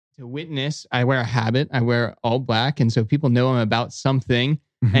witness. I wear a habit. I wear all black, and so people know I'm about something.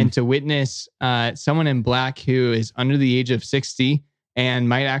 And to witness someone in black who is under the age of 60 and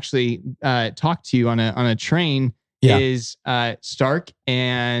might actually talk to you on a train is stark,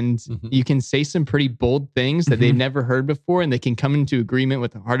 and you can say some pretty bold things that they've never heard before, and they can come into agreement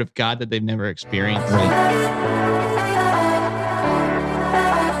with the heart of God that they've never experienced. Right.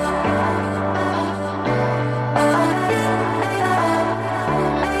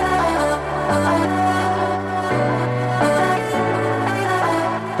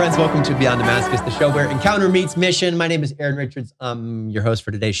 Friends, welcome to Beyond Damascus, the show where encounter meets mission. My name is Aaron Richards. I'm your host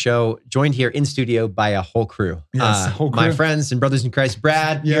for today's show, joined here in studio by a whole crew. Yes, whole crew. My friends and brothers in Christ,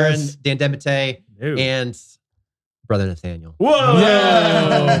 Brad, Aaron, Dan Demite, and brother Nathaniel. Whoa!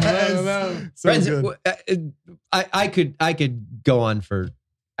 Yeah. So Friends, good. I could go on for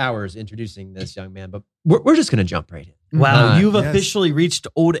hours introducing this young man, but we're just going to jump right in. Wow, you've yes. officially reached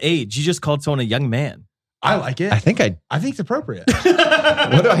old age. You just called someone a young man. I like it. I think it's appropriate.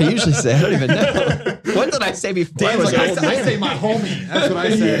 what do I usually say? I don't even know. What did I say before? I say my homie. That's what I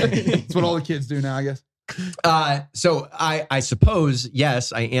say. That's what all the kids do now, I guess. So I suppose,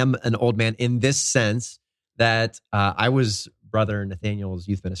 yes, I am an old man in this sense that I was brother Nathaniel's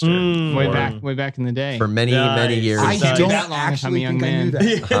youth minister Way back in the day. for many years. I Nice. don't That long actually if I'm a think young I knew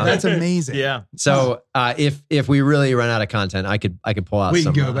man. that. That's amazing. Yeah. So if we really run out of content, I could pull out We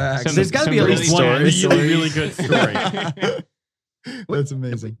some. can go back. some- There's got to be at really least one stories. really good story. That's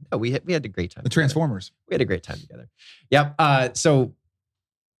amazing. No, we had a great time. The Transformers. We had a great time together. Yep. So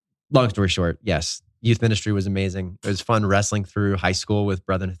long story short, yes, youth ministry was amazing. It was fun wrestling through high school with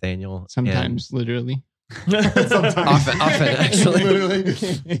brother Nathaniel. Sometimes, literally. Often actually.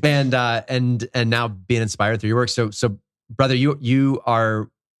 Literally. and now being inspired through your work. So brother, you are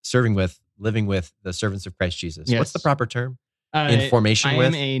living with the servants of Christ Jesus. Yes. What's the proper term? In formation I with?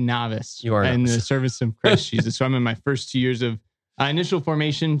 am a novice You are a in novice. the service of Christ Jesus. So I'm in my first 2 years of initial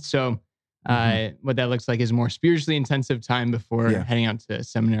formation. So what that looks like is more spiritually intensive time before heading out to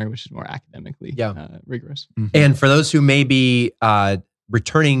seminary, which is more academically rigorous. And for those who may be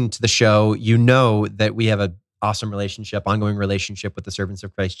returning to the show, you know that we have an awesome ongoing relationship with the servants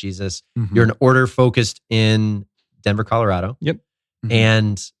of Christ Jesus. You're an order focused in Denver, Colorado. Yep.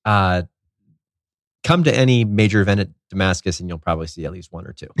 And come to any major event at Damascus and you'll probably see at least one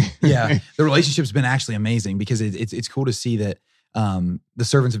or two. Yeah. The relationship's been actually amazing because it's cool to see that the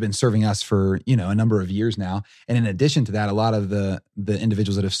servants have been serving us for, a number of years now. And in addition to that, a lot of the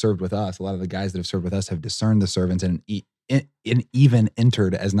individuals that have served with us, a lot of the guys that have served with us have discerned the servants and even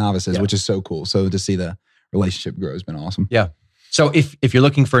entered as novices, which is so cool. So to see the relationship grow has been awesome. Yeah. So if you're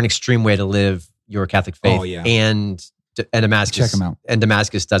looking for an extreme way to live your Catholic faith and Damascus, check them out. And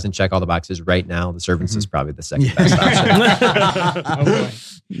Damascus doesn't check all the boxes right now, the servants is probably the second best option. Oh boy.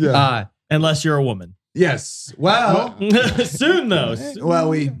 Yeah. Unless you're a woman. Yes. Well, Soon though. well,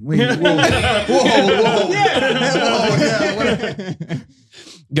 whoa.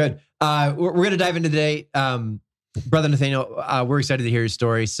 Good. We're going to dive into today. Brother Nathaniel, we're excited to hear your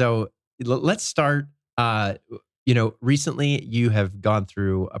story. So let's start. Recently you have gone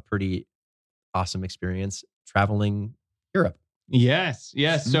through a pretty awesome experience traveling Europe. Yes.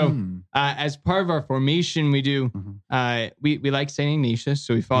 So as part of our formation, we do, we like St. Ignatius.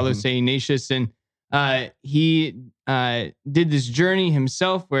 So we follow St. Ignatius, and he did this journey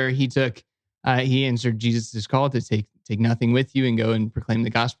himself where he answered Jesus' call to take nothing with you and go and proclaim the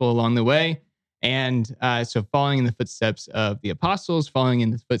gospel along the way. And so following in the footsteps of the apostles, following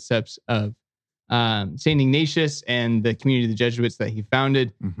in the footsteps of St. Ignatius and the community of the Jesuits that he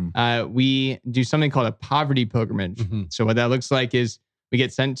founded, we do something called a poverty pilgrimage. So what that looks like is we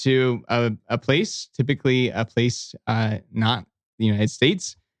get sent to a place, typically a place not the United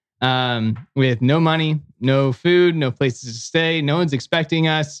States, with no money, no food, no places to stay, no one's expecting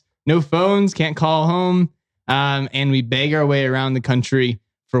us, no phones, can't call home, and we beg our way around the country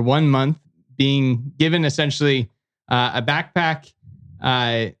for 1 month, being given essentially a backpack,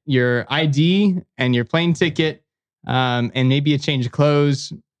 your ID and your plane ticket, and maybe a change of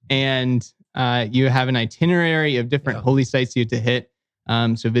clothes. And you have an itinerary of different holy sites you have to hit.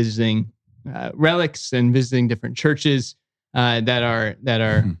 So visiting relics and visiting different churches that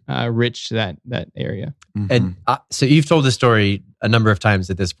are rich to that area. And so you've told the story a number of times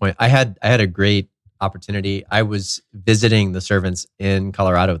at this point. I had a great opportunity. I was visiting the servants in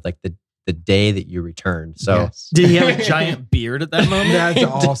Colorado, like the day that you returned. So did he have a giant beard at that moment? That's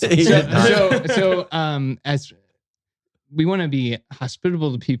awesome. So as we want to be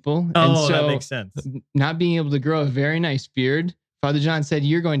hospitable to people, and so that makes sense. not being able to grow a very nice beard Father John said,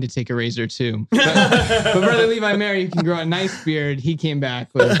 you're going to take a razor too. But Brother Levi Mary, you can grow a nice beard. He came back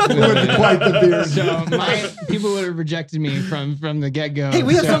with quite the beard. So people would have rejected me from the get-go. Hey,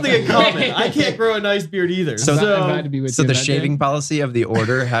 we have something in common. I can't grow a nice beard either. So- I'm glad to be with So you the that shaving day. policy of the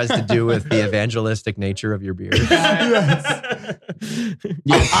order has to do with the evangelistic nature of your beard. I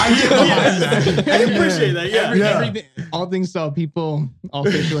get behind that. I appreciate that. Yeah. Everything, all things to all people, all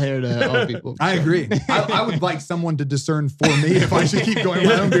facial hair to all people. I agree. I would like someone to discern for me if I should keep going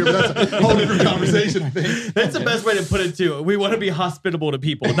my own beard, but that's a whole different conversation, I think. That's the best way to put it too. We want to be hospitable to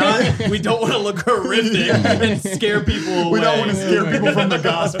people. Not we don't want to look horrific and scare people away. We don't want to scare people from the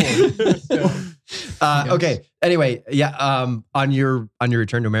gospel. Okay. Anyway, yeah. On your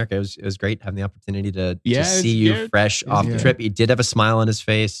return to America, it was great having the opportunity to see you scared. fresh off the trip. He did have a smile on his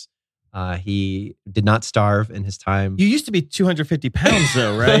face. He did not starve in his time. You used to be 250 pounds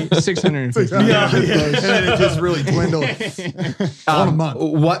though, right? 650. Yeah. And then it just really dwindled. On a month.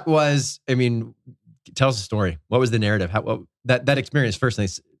 What was? I mean, tell us a story. What was the narrative? That experience? First thing.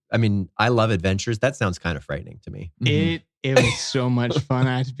 I mean, I love adventures. That sounds kind of frightening to me. It was so much fun.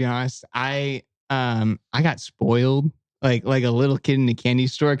 I have to be honest. I got spoiled like a little kid in a candy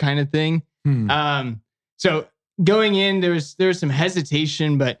store kind of thing. So going in, there was some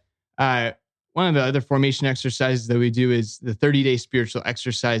hesitation, but one of the other formation exercises that we do is the 30-day spiritual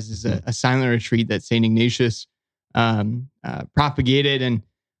exercise is a silent retreat that St. Ignatius propagated. And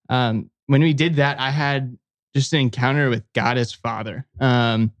when we did that, I had just an encounter with God as Father.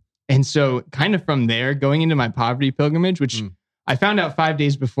 And so kind of from there, going into my poverty pilgrimage, which I found out 5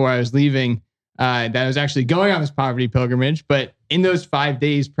 days before I was leaving, that I was actually going on this poverty pilgrimage. But in those 5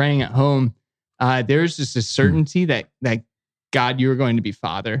 days praying at home, there's just a certainty that God, you were going to be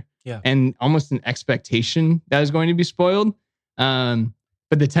Father. Yeah. And almost an expectation that I was going to be spoiled. But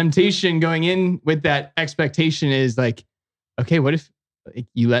the temptation going in with that expectation is like, okay, what if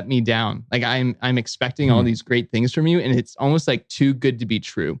you let me down? Like I'm expecting all these great things from you, and it's almost like too good to be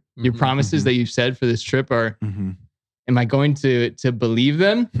true. Your promises that you've said for this trip are, am I going to believe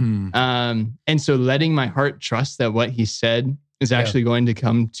them? And so letting my heart trust that what he said is actually going to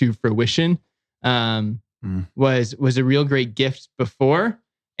come to fruition was a real great gift before.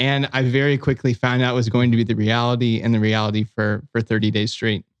 And I very quickly found out it was going to be the reality, and the reality for 30 days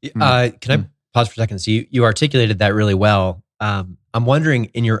straight. Can I pause for a second? So you articulated that really well. I'm wondering,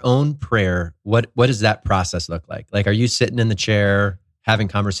 in your own prayer, what does that process look like? Like, are you sitting in the chair having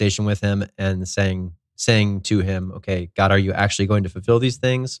conversation with him and saying to him, okay, God, are you actually going to fulfill these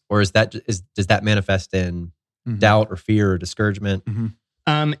things? Or does that manifest in doubt or fear or discouragement?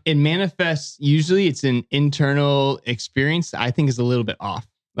 It manifests, usually it's an internal experience that I think is a little bit off.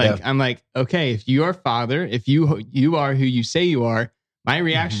 Like, I'm like, okay, if you are Father, if you are who you say you are, my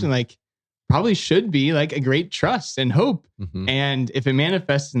reaction like probably should be like a great trust and hope. And if it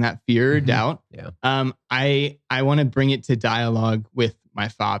manifests in that fear or doubt, I want to bring it to dialogue with my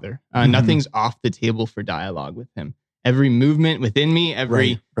Father. Nothing's off the table for dialogue with him. Every movement within me,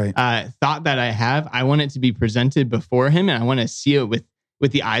 every thought that I have, I want it to be presented before him, and I want to see it with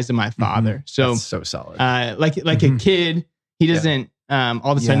the eyes of my Father. So that's so solid. Like a kid, he doesn't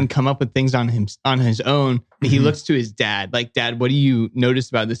all of a sudden come up with things on his own. He looks to his dad, like, Dad, what do you notice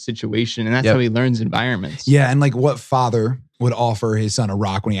about this situation? And that's how he learns environments. Yeah, and like what father would offer his son a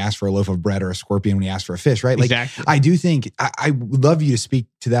rock when he asked for a loaf of bread, or a scorpion when he asked for a fish, right? Like, exactly. I do think, I would love you to speak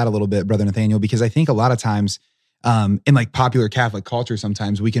to that a little bit, Brother Nathaniel, because I think a lot of times in like popular Catholic culture,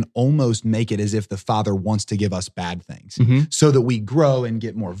 sometimes we can almost make it as if the Father wants to give us bad things so that we grow and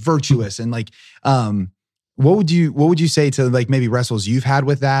get more virtuous. And like, what would you say to like maybe wrestles you've had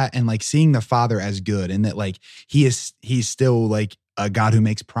with that, and like seeing the Father as good, and that like he's still like a God who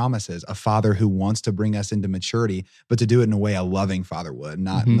makes promises, a Father who wants to bring us into maturity, but to do it in a way a loving Father would,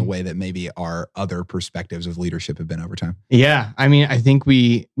 not in the way that maybe our other perspectives of leadership have been over time. Yeah. I mean, I think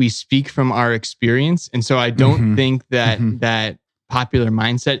we speak from our experience. And so I don't think that popular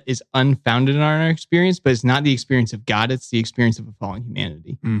mindset is unfounded in our experience, but it's not the experience of God. It's the experience of a fallen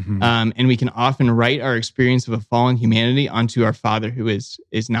humanity. And we can often write our experience of a fallen humanity onto our Father who is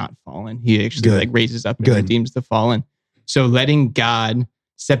not fallen. He actually like raises up and redeems the fallen. So letting God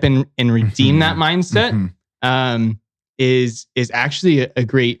step in and redeem that mindset is actually a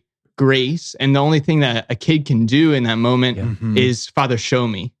great grace. And the only thing that a kid can do in that moment is, Father, show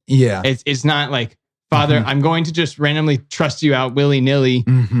me. Yeah. It's not like, Father, I'm going to just randomly trust you out willy-nilly.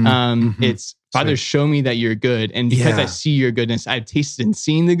 It's, Father, show me that you're good. And because I see your goodness, I've tasted and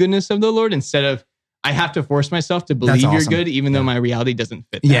seen the goodness of the Lord, instead of I have to force myself to believe you're good, even though my reality doesn't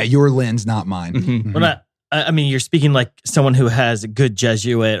fit that. Yeah, your lens, not mine. I mean, you're speaking like someone who has a good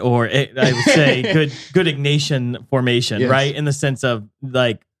Jesuit, or I would say good Ignatian formation, right? In the sense of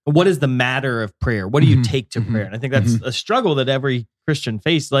like, what is the matter of prayer? What do you take to prayer? And I think that's a struggle that every Christian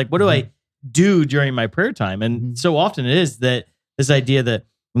faces. Like, what do I do during my prayer time? And so often it is that this idea that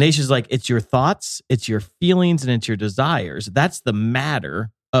Ignatius is like, it's your thoughts, it's your feelings, and it's your desires. That's the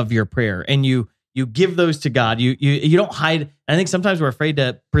matter of your prayer. And you give those to God. You don't hide. I think sometimes we're afraid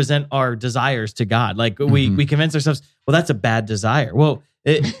to present our desires to God. Like we convince ourselves, well, that's a bad desire. Well,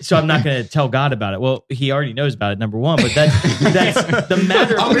 so I'm not going to tell God about it. Well, he already knows about it, number one. But that's the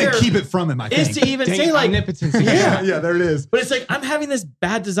matter. I'm going to keep it from him. I think is to even say like omnipotence. yeah, there it is. But it's like, I'm having this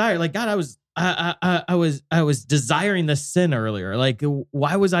bad desire. Like, God, I was desiring this sin earlier. Like,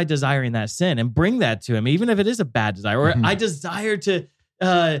 why was I desiring that sin? And bring that to him, even if it is a bad desire. Or I desire to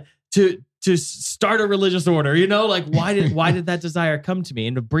start a religious order. You know, like why did that desire come to me?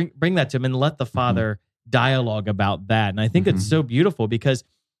 And to bring that to him and let the Father dialogue about that. And I think it's so beautiful because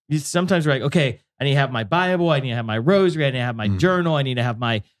sometimes we're like, okay, I need to have my Bible, I need to have my rosary, I need to have my journal, I need to have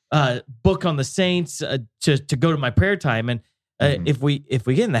my book on the saints to go to my prayer time. And if we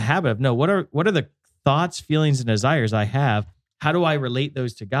get in the habit of what are the thoughts, feelings, and desires I have? How do I relate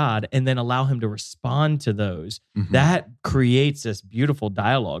those to God and then allow him to respond to those? That creates this beautiful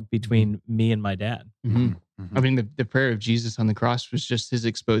dialogue between me and my dad. I mean, the prayer of Jesus on the cross was just his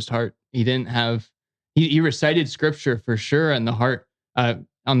exposed heart. He didn't have, he recited scripture for sure on the heart,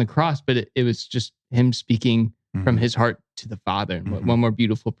 on the cross, but it was just him speaking from his heart to the Father. And what more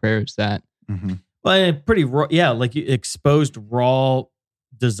beautiful prayer is that? Well, pretty raw, like you exposed raw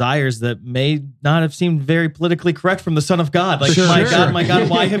desires that may not have seemed very politically correct from the Son of God. Like, my God,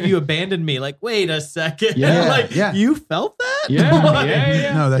 why have you abandoned me? Like, wait a second. You felt that?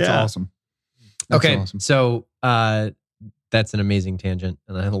 Yeah. No, that's awesome. That's okay, awesome. So that's an amazing tangent,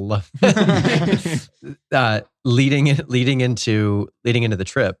 and I love leading into the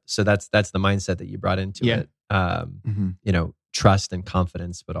trip. So that's the mindset that you brought into it. You know, trust and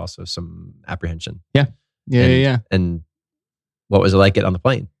confidence, but also some apprehension. And what was it like getting on the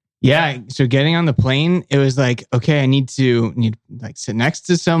plane? Yeah. So getting on the plane, it was like, okay, I need to like sit next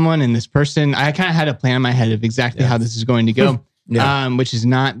to someone, and this person, I kind of had a plan in my head of exactly how this is going to go. Which is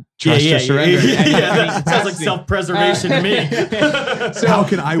not trust or surrender. That sounds like self-preservation to me. So how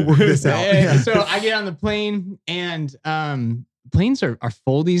can I work this out? So I get on the plane, and planes are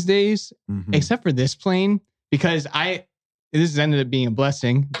full these days, except for this plane, because this has ended up being a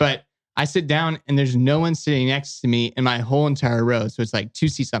blessing, but I sit down and there's no one sitting next to me in my whole entire row. So it's like 2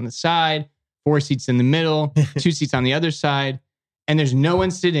 seats on the side, 4 seats in the middle, 2 seats on the other side. And there's no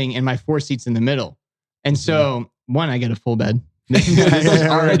one sitting in my 4 seats in the middle. And so I get a full bed. This is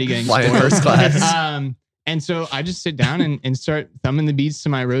already getting flying first class. And so I just sit down and start thumbing the beads to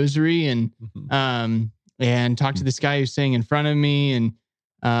my rosary and talk to this guy who's sitting in front of me and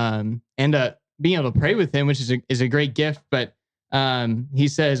being able to pray with him, which is a great gift. But he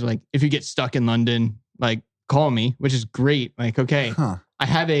says, like, if you get stuck in London, like, call me, which is great. Like, okay, I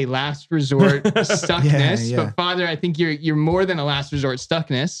have a last resort stuckness, but Father, I think you're more than a last resort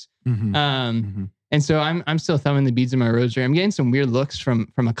stuckness. And so I'm still thumbing the beads in my rosary. I'm getting some weird looks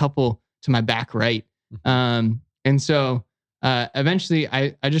from a couple to my back right. And so eventually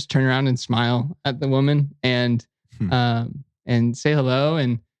I just turn around and smile at the woman and say hello.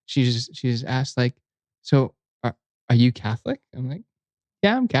 And she's asked, like, so are you Catholic? I'm like,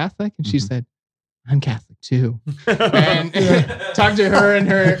 yeah, I'm Catholic. And she said, I'm Catholic too. And talk to her and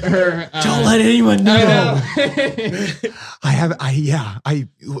her don't let anyone know. I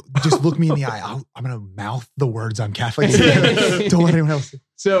just look me in the eye. I'm going to mouth the words I'm Catholic. Don't let anyone else.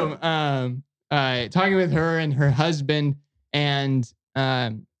 So, talking with her and her husband, and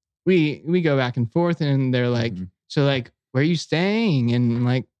we go back and forth, and they're like, so, like, where are you staying? And I'm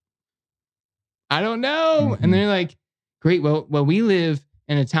like, I don't know. And they're like, great. Well, we live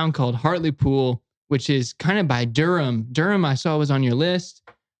in a town called Hartlepool, which is kind of by Durham. Durham, I saw, was on your list,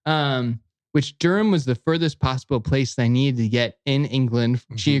 which Durham was the furthest possible place that I needed to get in England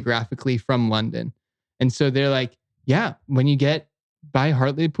geographically from London. And so they're like, yeah, when you get by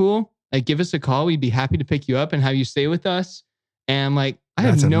Hartlepool, like, give us a call. We'd be happy to pick you up and have you stay with us. And I'm like, I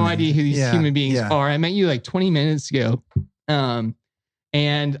have no idea who these human beings are. I met you like 20 minutes ago.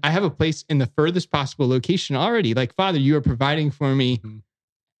 And I have a place in the furthest possible location already. Like, Father, you are providing for me.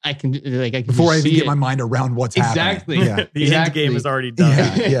 I can before I even get my mind around what's happening. The end game is already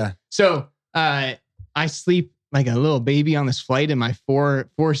done. So I sleep like a little baby on this flight in my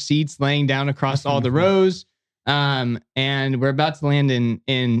four seats laying down across all the rows. And we're about to land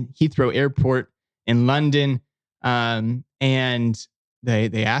in Heathrow Airport in London. And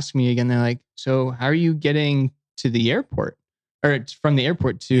they asked me again. They're like, so how are you getting to the airport, or from the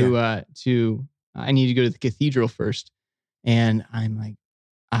airport to I need to go to the cathedral first. And I'm like,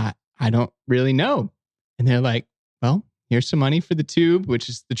 I don't really know. And they're like, well, here's some money for the tube, which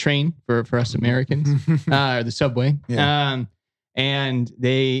is the train for us Americans, or the subway. Yeah. And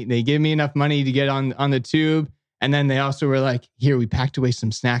they give me enough money to get on the tube. And then they also were like, here, we packed away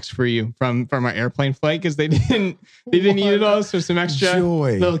some snacks for you from our airplane flight, because they didn't eat it all. So some extra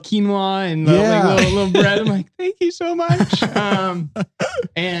little quinoa and little bread. I'm like, thank you so much.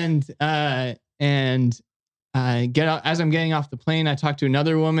 As I'm getting off the plane, I talk to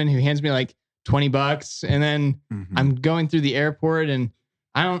another woman who hands me like $20. And then I'm going through the airport and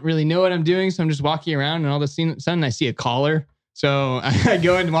I don't really know what I'm doing. So I'm just walking around, and all of a sudden I see a collar. So I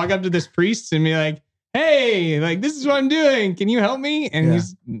go and walk up to this priest and be like, hey, like, this is what I'm doing. Can you help me? And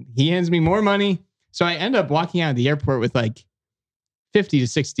he hands me more money. So I end up walking out of the airport with like 50 to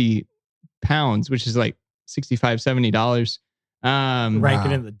 60 pounds, which is like $65, $70.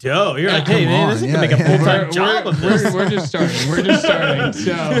 Ranking in the dough. You're like, hey, man, this is going to make a full-time job of this. We're just starting.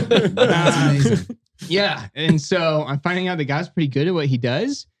 So that's amazing. Yeah. And so I'm finding out the guy's pretty good at what he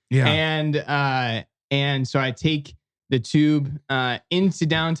does. Yeah. And so I take the tube into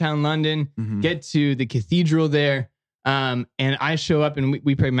downtown London, get to the cathedral there. And I show up and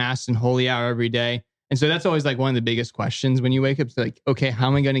we pray mass and holy hour every day. And so that's always like one of the biggest questions when you wake up. It's like, okay, how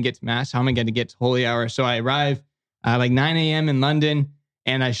am I going to get to mass? How am I going to get to holy hour? So I arrive like 9 a.m. in London,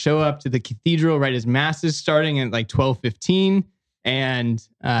 and I show up to the cathedral right as mass is starting at like 12:15, and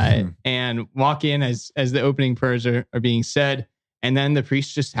walk in as the opening prayers are being said. And then the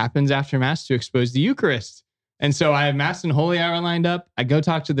priest just happens after mass to expose the Eucharist. And so I have mass and holy hour lined up. I go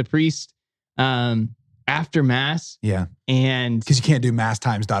talk to the priest after mass. Yeah. And because you can't do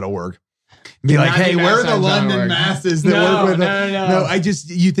masstimes.org. Be like, hey, where are the London masses that work with them? No,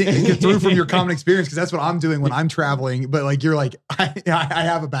 you think you get through from your common experience, because that's what I'm doing when I'm traveling. But like, you're like, I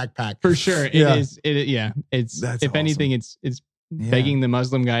have a backpack. For sure. It is. It's, that's if awesome. Anything, it's begging the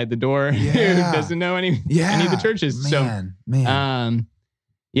Muslim guy at the door who doesn't know any of the churches. Man.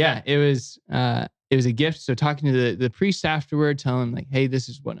 It was a gift. So talking to the priest afterward, telling him like, hey, this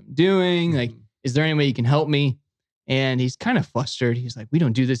is what I'm doing. Like, is there any way you can help me? And he's kind of flustered. He's like, we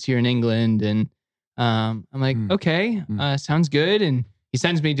don't do this here in England. And I'm like, okay, sounds good. And he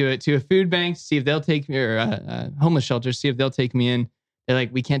sends me to a food bank to see if they'll take me, or a homeless shelter, see if they'll take me in. They're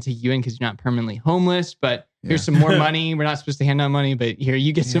like, we can't take you in because you're not permanently homeless, but here's some more money. We're not supposed to hand out money, but here,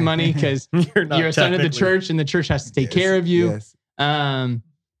 you get some money because you're a son of the church and the church has to take care of you. Yes.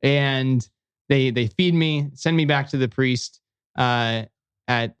 And they feed me, send me back to the priest at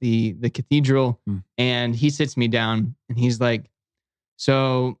the cathedral, and he sits me down and he's like,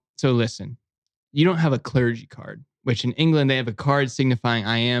 so listen, you don't have a clergy card, which in England they have a card signifying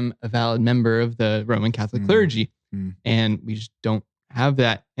I am a valid member of the Roman Catholic clersy, and we just don't have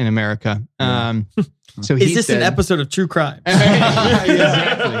that in America. So is this an episode of True Crime? Exactly.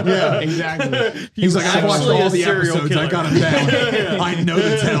 He's like, I've watched all the episodes. Killer. I got him down. I know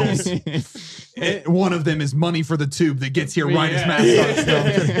the tells. One of them is money for the tube that gets here right as mass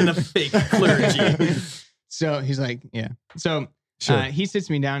starts. And a fake clergy. So he's like, yeah. So he sits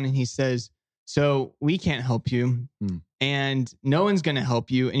me down and he says, so we can't help you, and no one's going to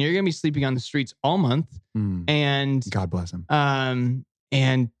help you, and you're going to be sleeping on the streets all month. And God bless him.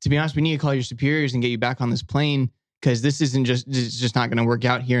 And to be honest, we need to call your superiors and get you back on this plane, because this it's just not going to work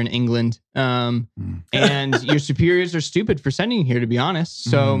out here in England. And your superiors are stupid for sending you here, to be honest.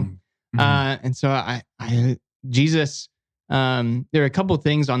 So, and so Jesus, there are a couple of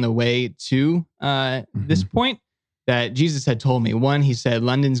things on the way to this point that Jesus had told me. One, he said,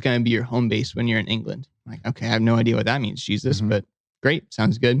 London's going to be your home base when you're in England. I'm like, okay, I have no idea what that means, Jesus, but great.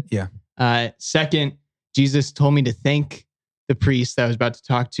 Sounds good. Yeah. Second, Jesus told me to thank the priest that I was about to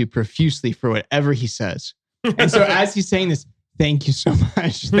talk to profusely for whatever he says. And so as he's saying this, thank you so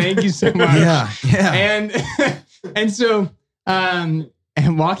much. Thank you so much. Yeah. And so, and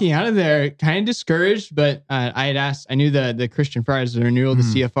walking out of there, kind of discouraged, but I had asked, I knew the Christian Friars, the renewal, the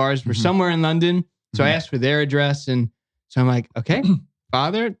CFRs were somewhere in London. So I asked for their address. And so I'm like, okay,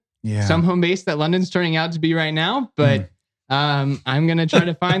 Father, some home base that London's turning out to be right now, but I'm going to try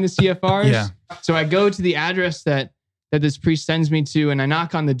to find the CFRs. So I go to the address that this priest sends me to, and I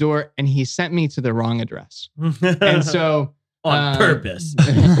knock on the door, and he sent me to the wrong address. And so on purpose.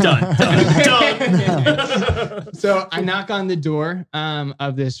 Dun. So I knock on the door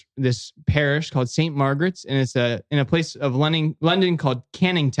of this parish called St. Margaret's, and it's in a place of London called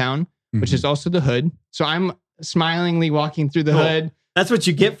Canning Town, which is also the Hood. So I'm smilingly walking through the Hood, That's what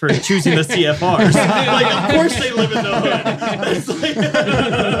you get for choosing the CFRs. Like, of course they live in the hood.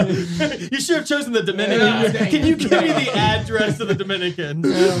 Like, you should have chosen the Dominicans. Can you give me the address of the Dominicans?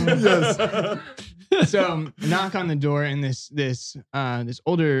 Yes. So knock on the door, and this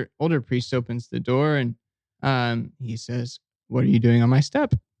older priest opens the door, and he says, "What are you doing on my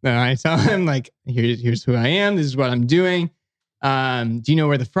step?" And I tell him, like, here's who I am. This is what I'm doing. Do you know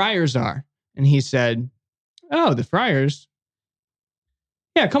where the friars are? And he said, "Oh, the friars.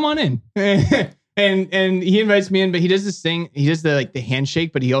 Yeah, come on in." and he invites me in, but he does this thing. He does the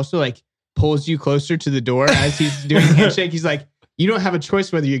handshake, but he also like pulls you closer to the door as he's doing the handshake. He's like, "You don't have a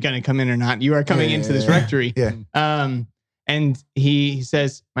choice whether you're going to come in or not. You are coming into this rectory." Yeah. And he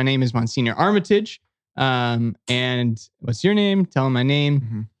says, "My name is Monsignor Armitage. And what's your name?" Tell him my name.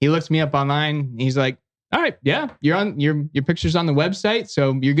 Mm-hmm. He looks me up online. He's like, "All right, yeah, you're on your picture's on the website,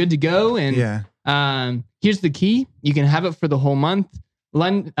 so you're good to go." And here's the key. You can have it for the whole month.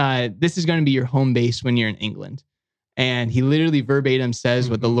 This is going to be your home base when you're in England. And he literally verbatim says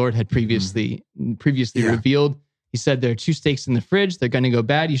what the Lord had previously revealed. He said, "There are 2 steaks in the fridge. They're going to go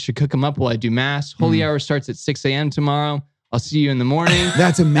bad. You should cook them up while I do mass. Holy hour starts at 6 a.m. tomorrow. I'll see you in the morning."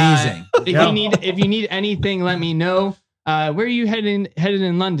 That's amazing. If you need anything, let me know. Where are you headed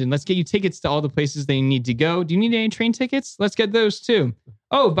in London? Let's get you tickets to all the places that you need to go. Do you need any train tickets? Let's get those too.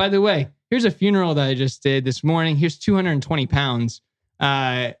 Oh, by the way, here's a funeral that I just did this morning. Here's 220 pounds.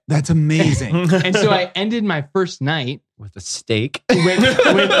 That's amazing. And so I ended my first night with a steak, with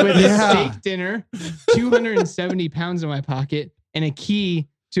a steak dinner, 270 pounds in my pocket, and a key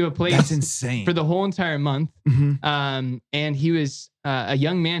to a place. That's insane. For the whole entire month. Mm-hmm. And he was a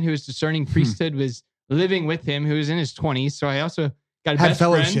young man who was discerning priesthood, was living with him, who was in his 20s. So I also got a Had best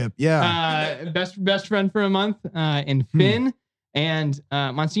fellowship. friend, best friend for a month, in Finn. And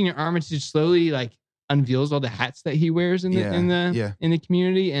Monsignor Armitage slowly like unveils all the hats that he wears in the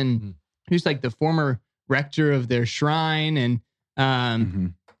community. And he's like the former rector of their shrine, and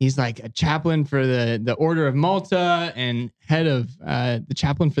he's like a chaplain for the Order of Malta and head of the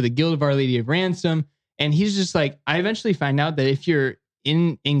chaplain for the Guild of Our Lady of Ransom. And he's just like, I eventually find out that if you're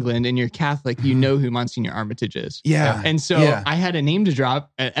in England and you're Catholic, you know who Monsignor Armitage is. Yeah. And so I had a name to drop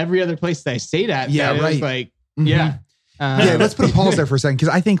at every other place that I stayed at. Yeah, right. It was like, let's put a pause there for a second,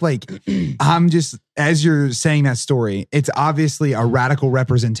 because I think like I'm just, as you're saying that story, it's obviously a radical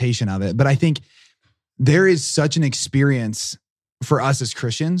representation of it. But I think there is such an experience for us as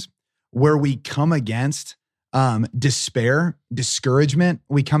Christians where we come against despair, discouragement.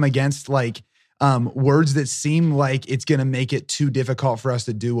 We come against like words that seem like it's going to make it too difficult for us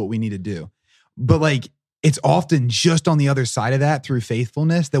to do what we need to do. But like, it's often just on the other side of that, through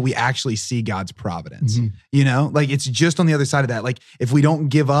faithfulness, that we actually see God's providence. You know, like it's just on the other side of that. Like if we don't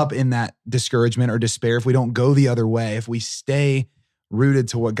give up in that discouragement or despair, if we don't go the other way, if we stay rooted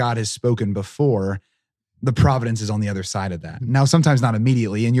to what God has spoken before, the providence is on the other side of that. Now, sometimes not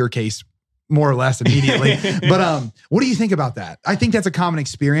immediately. In your case, more or less immediately. But what do you think about that? I think that's a common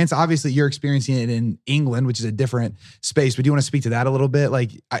experience. Obviously, you're experiencing it in England, which is a different space. But do you want to speak to that a little bit?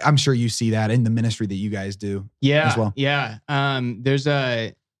 Like, I'm sure you see that in the ministry that you guys do as well. Yeah. There's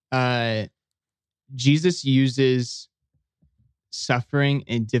Jesus uses suffering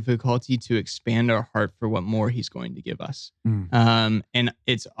and difficulty to expand our heart for what more he's going to give us. And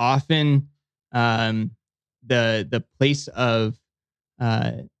it's often the place of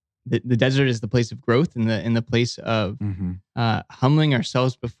the desert is the place of growth, and the place of humbling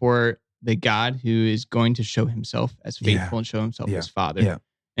ourselves before the God who is going to show himself as faithful and show himself as Father. Yeah.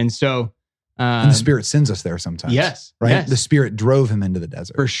 And so, and the Spirit sends us there sometimes. Yes. Right. Yes. The Spirit drove him into the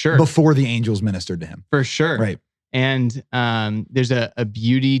desert for sure before the angels ministered to him. For sure. Right. And there's a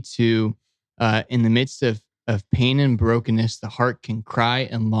beauty to in the midst of pain and brokenness, the heart can cry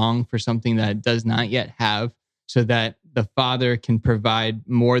and long for something that it does not yet have, so that the Father can provide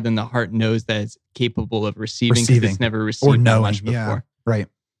more than the heart knows that it's capable of receiving, because it's never received or knowing. Much before. Yeah, right.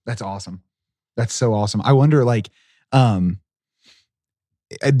 That's awesome. That's so awesome. I wonder, like,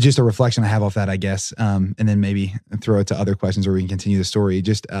 just a reflection I have off that, I guess, and then maybe throw it to other questions where we can continue the story.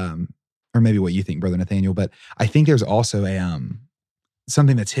 Just, or maybe what you think, Brother Nathaniel. But I think there's also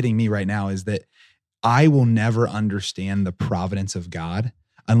something that's hitting me right now, is that I will never understand the providence of God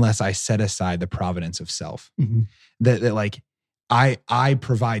unless I set aside the providence of self. That like I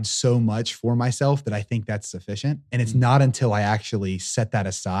provide so much for myself that I think that's sufficient. And it's not until I actually set that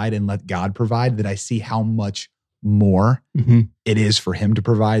aside and let God provide that I see how much more it is for him to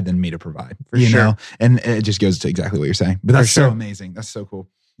provide than me to provide. You know? And it just goes to exactly what you're saying. But that's so amazing. That's so cool.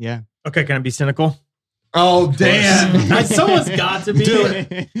 Yeah. Okay, can I be cynical? Oh, damn. Someone's got to be. Do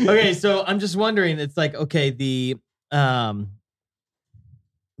it. Okay, so I'm just wondering, it's like, okay, the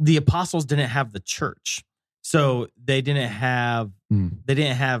the apostles didn't have the church. So they didn't have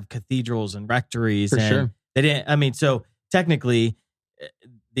cathedrals and rectories. For sure. They didn't, I mean, so technically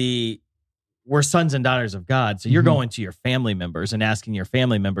we're sons and daughters of God. So you're going to your family members and asking your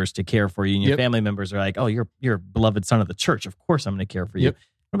family members to care for you. And your family members are like, oh, you're a beloved son of the church. Of course I'm going to care for you.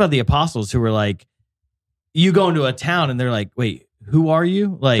 What about the apostles who were like, you go into a town and they're like, wait, who are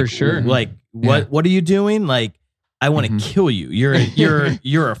you? Like, for sure. Like, what are you doing? Like, I want to kill you.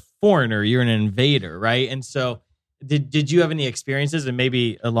 You're a foreigner. You're an invader. Right. And so did you have any experiences, and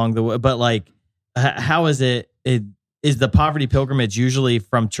maybe along the way, but like, how is it? Is the poverty pilgrimage usually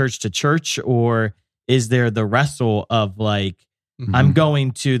from church to church, or is there the wrestle of like, I'm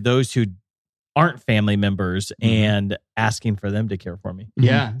going to those who aren't family members and asking for them to care for me?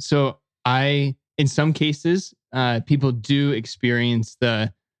 Yeah. So in some cases, people do experience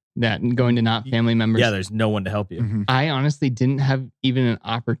that going to not family members. Yeah, there's no one to help you. I honestly didn't have even an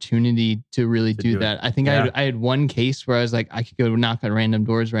opportunity to really do that. I think I had one case where I was like, I could go knock on random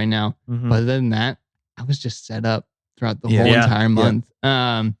doors right now. But other than that, I was just set up throughout the whole entire month,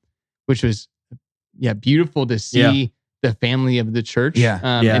 which was beautiful to see the family of the church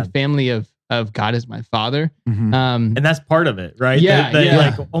and family of God as my father. And that's part of it, right?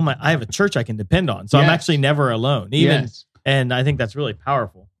 Like, oh my, I have a church I can depend on. So I'm actually never alone. And I think that's really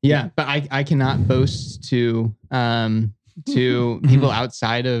powerful. Yeah. But I cannot boast to people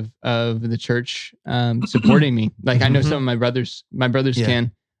outside of the church supporting me. Like I know some of my brothers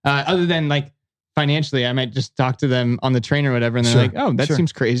can, other than like financially, I might just talk to them on the train or whatever. And they're like, oh, that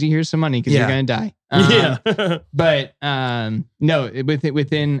seems crazy. Here's some money because you're going to die. But no,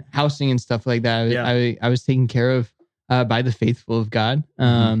 within housing and stuff like that, I was taken care of by the faithful of God,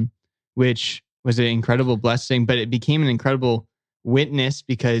 which was an incredible blessing, but it became an incredible witness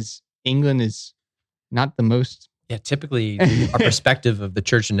because England is not the most. Yeah, typically our perspective of the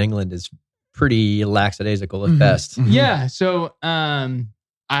church in England is pretty lackadaisical at best. Yeah. So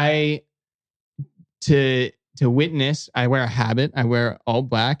to witness, I wear a habit, I wear all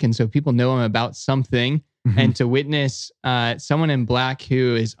black. And so people know I'm about something. And to witness someone in black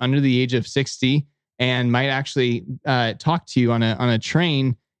who is under the age of 60 and might actually talk to you on a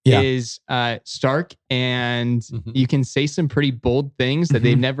train is stark. And you can say some pretty bold things that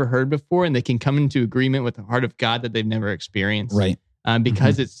they've never heard before. And they can come into agreement with the heart of God that they've never experienced. Right.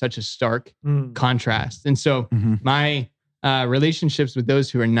 Because it's such a stark contrast. And so my relationships with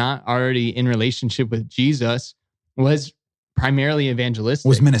those who are not already in relationship with Jesus was primarily evangelistic.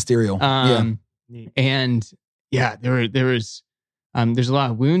 Was ministerial. And there's a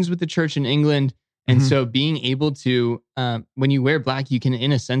lot of wounds with the church in England. And so being able to, when you wear black, you can,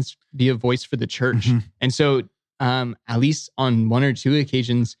 in a sense, be a voice for the church. And so at least on one or two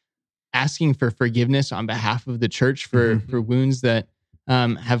occasions, asking for forgiveness on behalf of the church for wounds that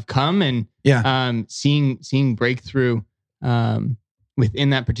have come, and seeing breakthrough within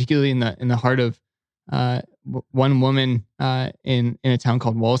that, particularly in the heart of one woman in a town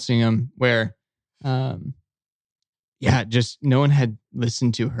called Walsingham, where just no one had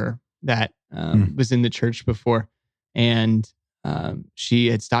listened to her that was in the church before, and she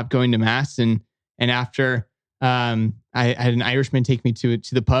had stopped going to mass, and after I had an Irishman take me to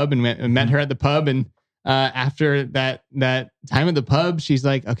the pub and met her at the pub, and after that time at the pub, she's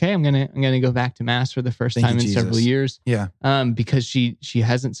like, okay, I'm gonna go back to mass for the first time in several years. Because she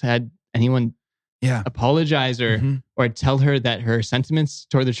hasn't had anyone apologize or tell her that her sentiments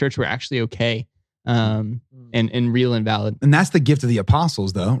toward the church were actually okay. And real and valid. And that's the gift of the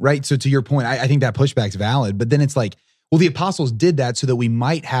apostles, though, right? So to your point, I think that pushback's valid, but then it's like, well, the apostles did that so that we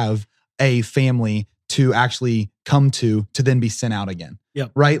might have a family to actually come to then be sent out again.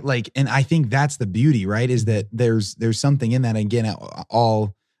 Right. Like, and I think that's the beauty, right? Is that there's something in that. Again,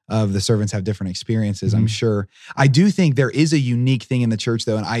 all of the servants have different experiences, I'm sure. I do think there is a unique thing in the church,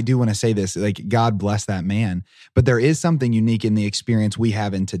 though, and I do want to say this, like, God bless that man, but there is something unique in the experience we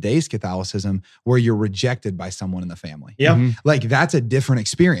have in today's Catholicism where you're rejected by someone in the family. Like, that's a different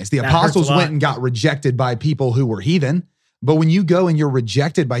experience. The apostles went and got rejected by people who were heathen. But when you go and you're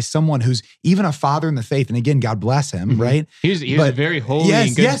rejected by someone who's even a father in the faith, and again, God bless him, right? He was a very holy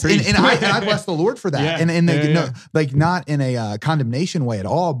and good priest. And I bless the Lord for that. Like, not in a condemnation way at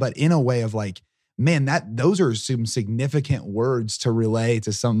all, but in a way of like, man, those are some significant words to relay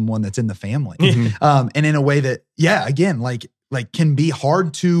to someone that's in the family. And in a way that, again, like can be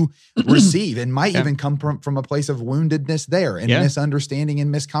hard to receive and might even come from a place of woundedness there and misunderstanding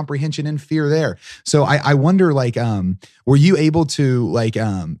and miscomprehension and fear there. So I wonder, like, were you able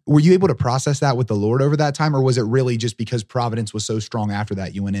to process that with the Lord over that time? Or was it really just because providence was so strong after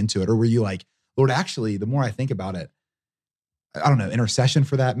that you went into it? Or were you like, Lord, actually, the more I think about it, I don't know, intercession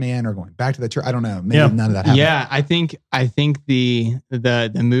for that man or going back to the church? I don't know. Maybe none of that happened. Yeah, I think the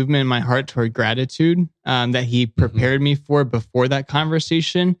movement in my heart toward gratitude that he prepared me for before that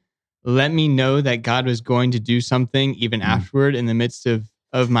conversation let me know that God was going to do something even afterward in the midst of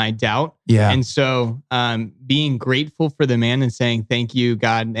my doubt. Yeah. And so being grateful for the man and saying, thank you,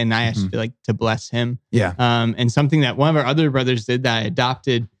 God. And I asked to bless him. Yeah. And something that one of our other brothers did that I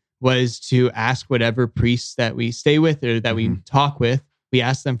adopted was to ask whatever priests that we stay with or that we talk with, we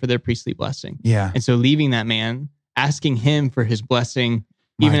ask them for their priestly blessing. Yeah. And so leaving that man, asking him for his blessing,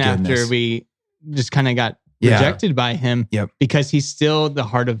 even after we just kind of got rejected by him, because he's still the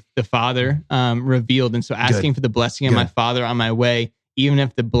heart of the Father revealed. And so asking for the blessing of my Father on my way, even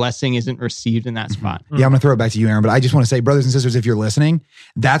if the blessing isn't received in that spot. Yeah, I'm going to throw it back to you, Aaron, but I just want to say, brothers and sisters, if you're listening,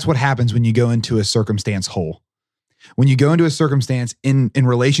 that's what happens when you go into a circumstance whole. When you go into a circumstance in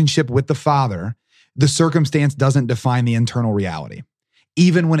relationship with the Father, the circumstance doesn't define the internal reality,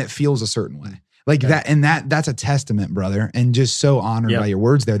 even when it feels a certain way. Like that, and that's a testament, brother, and just so honored by your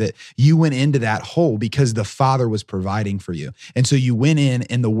words there that you went into that hole because the Father was providing for you. And so you went in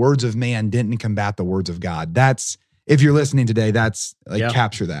and the words of man didn't combat the words of God. That's, if you're listening today, that's like,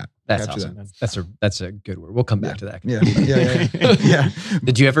 capture that. That's capture awesome. That. That's a good word. We'll come back to that. Yeah.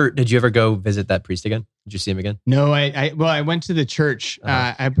 Did you ever go visit that priest again? Did you see him again? No, I went to the church.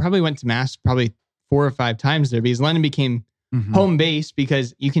 I probably went to mass probably 4 or 5 times there because London became home base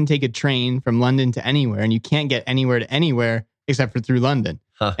because you can take a train from London to anywhere and you can't get anywhere to anywhere except for through London.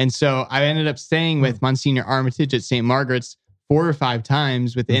 And so I ended up staying with Monsignor Armitage at St. Margaret's 4 or 5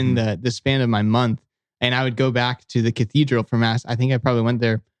 times within the span of my month. And I would go back to the cathedral for mass. I think I probably went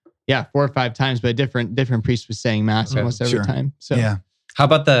there, 4 or 5 times, but a different priest was saying mass almost every time. So how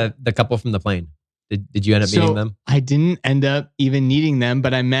about the couple from the plane? Did you end up meeting them? I didn't end up even meeting them,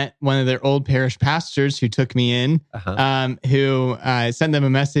 but I met one of their old parish pastors who took me in, who sent them a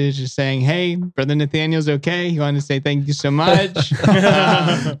message saying, "Hey, Brother Nathaniel's okay. He wanted to say thank you so much."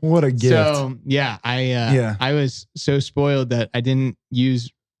 What a gift! So I was so spoiled that I didn't use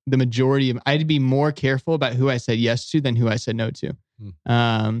the majority of. I had to be more careful about who I said yes to than who I said no to,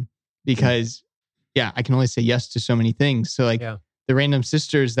 because I can only say yes to so many things. So like the random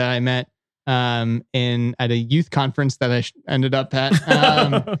sisters that I met. At a youth conference that I ended up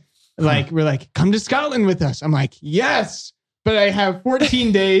at, we're like, come to Scotland with us. I'm like, yes, but I have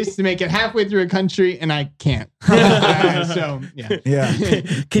 14 days to make it halfway through a country and I can't.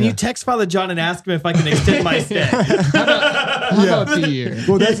 Can you text Father John and ask him if I can extend my stay? How about the year?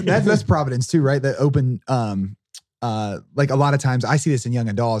 Well, that's Providence too, right? That open, like a lot of times I see this in young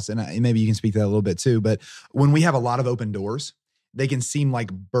adults and maybe you can speak to that a little bit too, but when we have a lot of open doors, they can seem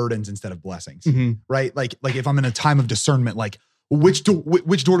like burdens instead of blessings, right? Like if I'm in a time of discernment, like which door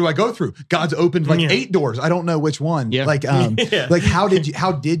do I go through? God's opened like 8 doors. I don't know which one. Yeah. Like how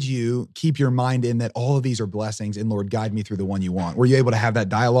did you keep your mind in that all of these are blessings and Lord, guide me through the one you want? Were you able to have that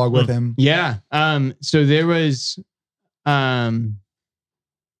dialogue with him? Yeah. So there was, I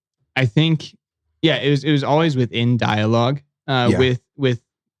think, it was always within dialogue, with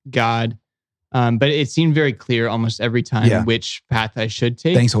God. But it seemed very clear almost every time which path I should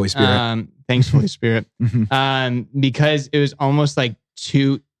take. Thanks, Holy Spirit. Thanks, Holy Spirit. Because it was almost like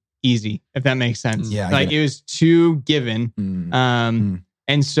too easy, if that makes sense. Yeah, like it was too given.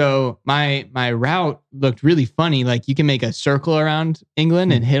 And so my route looked really funny. Like you can make a circle around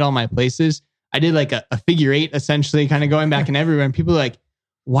England and hit all my places. I did like a figure 8, essentially, kind of going back and everywhere. And people are like,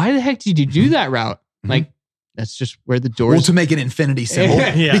 why the heck did you do that route? Like, that's just where the doors. Well, to make an infinity symbol,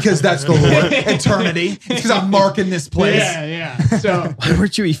 because that's the Lord. Eternity. Because I'm marking this place. Yeah. So why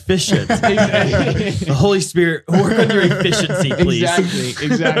weren't you efficient? The Holy Spirit, work on your efficiency, please.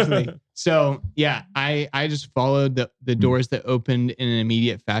 Exactly. So I just followed the doors that opened in an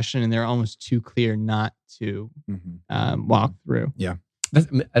immediate fashion, and they're almost too clear not to walk through. Yeah,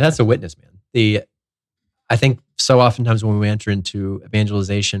 that's a witness, man. I think so oftentimes when we enter into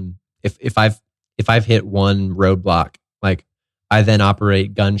evangelization, if I've hit one roadblock, like I then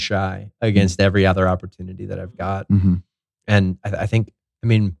operate gun shy against every other opportunity that I've got. And I think,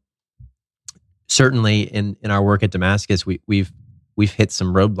 certainly in our work at Damascus, we've hit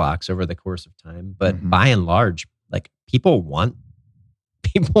some roadblocks over the course of time, but by and large, like people want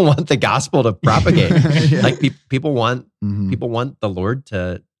the gospel to propagate. Like people want the Lord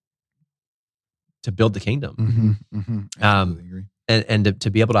to build the kingdom. Absolutely agree. And to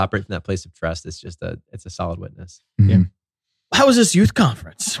be able to operate from that place of trust is just it's a solid witness. How was this youth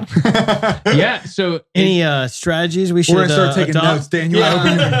conference? So any strategies we should We're going to start taking notes, Daniel.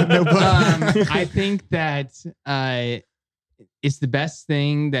 Open your notebook. I think that it's the best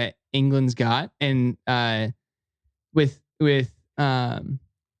thing that England's got. And with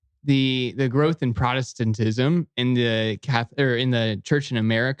the growth in Protestantism in the Catholic or in the church in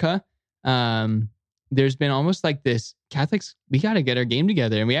America, there's been almost like this Catholics, we got to get our game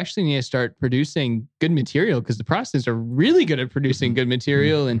together, and we actually need to start producing good material because the Protestants are really good at producing good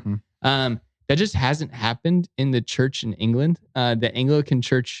material, and that just hasn't happened in the church in England. The Anglican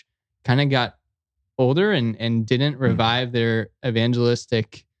church kind of got older and didn't revive their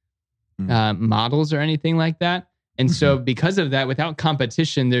evangelistic models or anything like that. And so because of that, without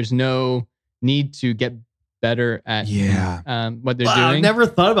competition, there's no need to get better at what they're doing. I've never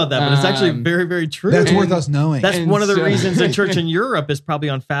thought about that, but it's actually very, very true. That's worth us knowing. That's one of the reasons the church in Europe is probably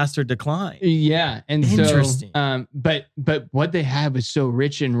on faster decline. Yeah. And interesting. So, but what they had was so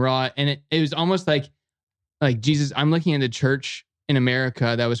rich and raw. And it was almost like Jesus, I'm looking at the church in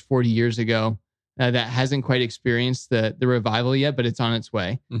America that was 40 years ago. That hasn't quite experienced the revival yet, but it's on its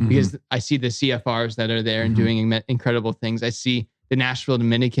way because I see the CFRs that are there and doing incredible things. I see the Nashville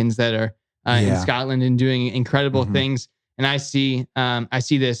Dominicans that are in Scotland and doing incredible things, and I see this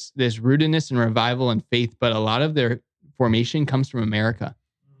rootedness and revival and faith. But a lot of their formation comes from America.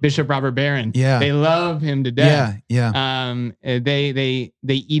 Bishop Robert Barron, they love him to death. They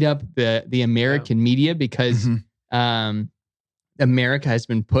eat up the American media because America has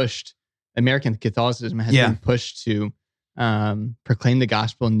been pushed. American Catholicism has been pushed to proclaim the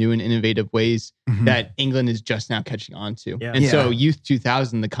gospel in new and innovative ways that England is just now catching on to. And so Youth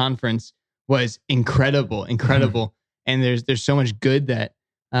 2000, the conference, was incredible. And there's so much good that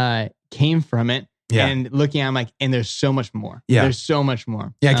came from it. And looking at it, I'm like, and there's so much more. There's so much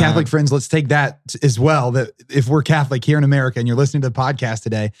more. Catholic friends, let's take that as well. That if we're Catholic here in America and you're listening to the podcast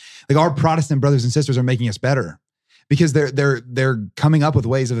today, like our Protestant brothers and sisters are making us better. Because they're coming up with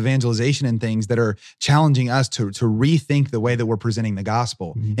ways of evangelization and things that are challenging us to rethink the way that we're presenting the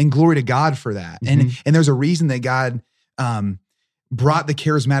gospel. And glory to God for that. And there's a reason that God brought the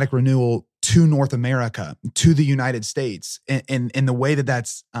charismatic renewal to North America, to the United States, and the way that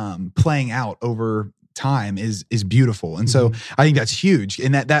that's playing out over time is beautiful. And so I think that's huge.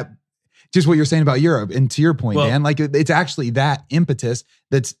 And that just what you're saying about Europe, and to your point, Dan, like it's actually that impetus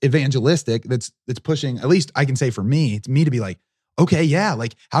that's evangelistic, that's pushing, at least I can say for me, it's me to be like, okay,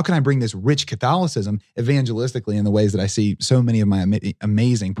 like how can I bring this rich Catholicism evangelistically in the ways that I see so many of my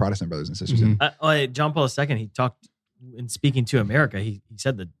amazing Protestant brothers and sisters in? John Paul II, he talked in speaking to America, he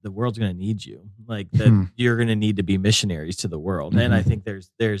said that the world's going to need you, like that you're going to need to be missionaries to the world. And I think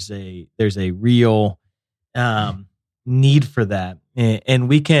there's a real need for that. And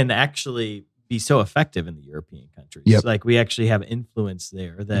we can actually be so effective in the European countries. Like we actually have influence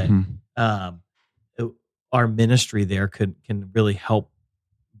there that our ministry there can really help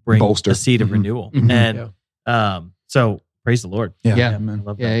bring bolster a seed of renewal. And so praise the Lord. I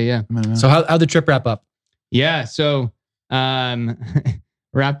love that. So how'd the trip wrap up? So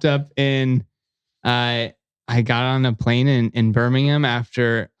wrapped up in I got on a plane in Birmingham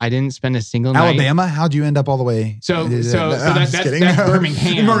after I didn't spend a single night. Alabama? How'd you end up all the way? So that's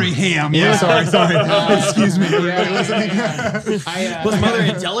Birmingham. Birmingham. Yeah, sorry. Excuse me. Was Mother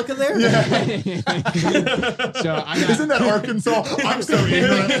Angelica there? Isn't that Arkansas?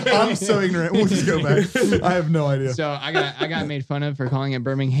 I'm so ignorant. We'll just go back. I have no idea. So I got made fun of for calling it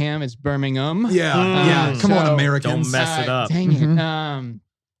Birmingham. It's Birmingham. Come on, Americans. Don't mess it up. Dang it.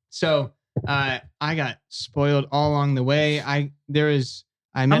 So I got spoiled all along the way. How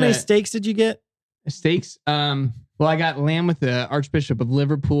many steaks did you get? Steaks. Well, I got lamb with the Archbishop of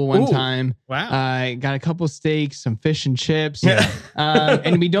Liverpool one time. Wow. I got a couple steaks, some fish and chips.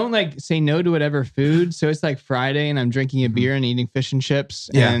 And we don't like say no to whatever food. So it's like Friday and I'm drinking a beer and eating fish and chips.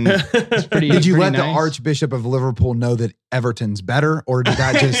 And it's pretty. Did you let nice. the Archbishop of Liverpool know that Everton's better, or did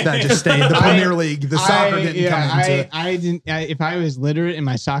that just stay in the Premier League? The soccer didn't come into it. I didn't. If I was literate in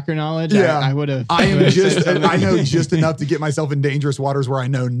my soccer knowledge, I would have. I know just enough to get myself in dangerous waters where I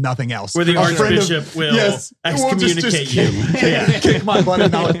know nothing else. Where the Archbishop will excommunicate you. Kick my butt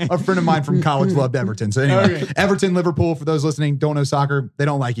in knowledge. A friend of mine from college loved Everton. So anyway, Everton, Liverpool, for those listening, don't know soccer. They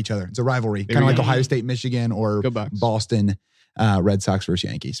don't like each other. It's a rivalry. Kind of like Ohio State, Michigan, or Boston Red Sox versus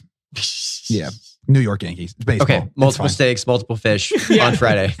Yankees. New York Yankees. It's baseball. Okay, multiple steaks, multiple fish on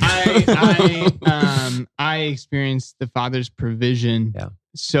Friday. I experienced the Father's provision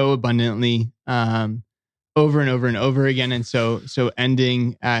so abundantly over and over and over again. And so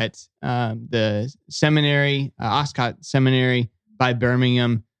ending at the seminary, Oscott Seminary by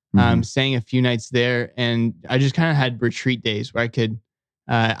Birmingham, staying a few nights there. And I just kind of had retreat days where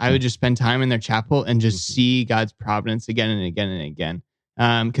I would just spend time in their chapel and just see God's providence again and again and again.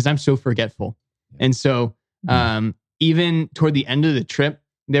 Because I'm so forgetful. And so even toward the end of the trip,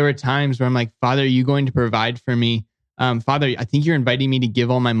 there were times where I'm like, Father, are you going to provide for me Father, I think you're inviting me to give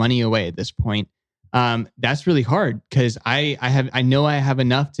all my money away at this point. That's really hard because I know I have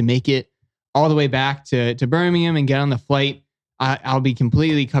enough to make it all the way back to Birmingham and get on the flight. I'll be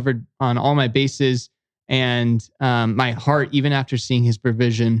completely covered on all my bases. And my heart, even after seeing his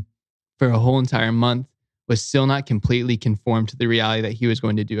provision for a whole entire month, was still not completely conformed to the reality that he was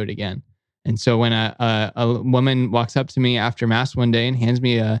going to do it again. And so when a woman walks up to me after Mass one day and hands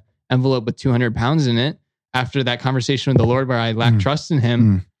me a envelope with 200 pounds in it, after that conversation with the Lord where I lack trust in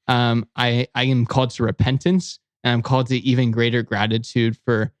him, I am called to repentance, and I'm called to even greater gratitude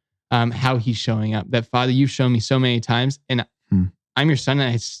for how he's showing up. That, Father, you've shown me so many times, and I'm your son, and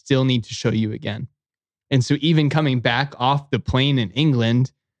I still need to show you again. And so even coming back off the plane in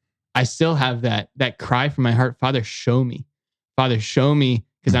England, I still have that cry from my heart, Father, show me. Father, show me,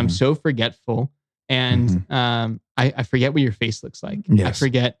 because I'm so forgetful. And I forget what your face looks like. Yes. I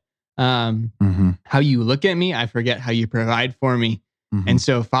forget how you look at me. I forget how you provide for me. And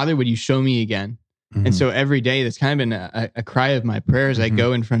so, Father, would you show me again? And so every day, that's kind of been a cry of my prayers. I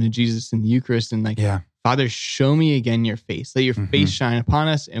go in front of Jesus in the Eucharist and Father, show me again your face. Let your face shine upon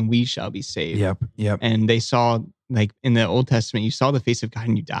us, and we shall be saved. Yep. And they saw, like in the Old Testament, you saw the face of God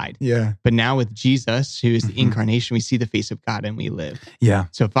and you died. Yeah. But now with Jesus, who is the incarnation, we see the face of God and we live. Yeah.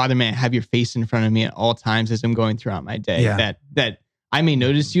 So, Father, may I have your face in front of me at all times as I'm going throughout my day. Yeah. That I may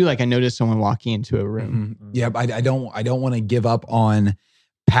notice you like I notice someone walking into a room. Yep. I don't want to give up on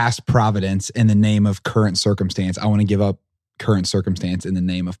past providence in the name of current circumstance. I want to give up current circumstance in the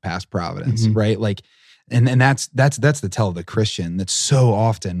name of past providence, right? Like, and that's the tell of the Christian that so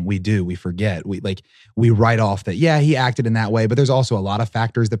often we forget. We write off that, yeah, he acted in that way, but there's also a lot of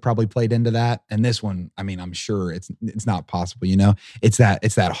factors that probably played into that. And this one, I mean, I'm sure it's not possible, it's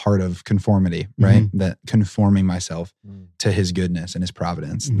that heart of conformity, right? That conforming myself to his goodness and his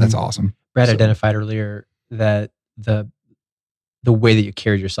providence. That's awesome. Brad identified earlier that the way that you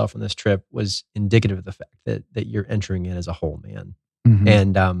carried yourself on this trip was indicative of the fact that you're entering in as a whole man.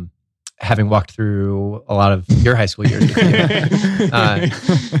 And having walked through a lot of your high school years with you,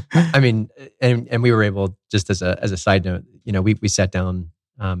 I mean, and we were able, just as a side note, we sat down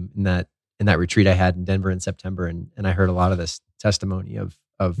in that retreat I had in Denver in September, and I heard a lot of this testimony of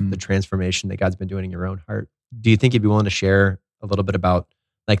the transformation that God's been doing in your own heart. Do you think you'd be willing to share a little bit about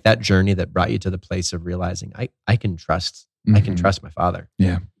like that journey that brought you to the place of realizing I can trust I can trust my Father?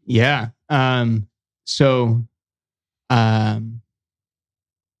 Yeah. Yeah.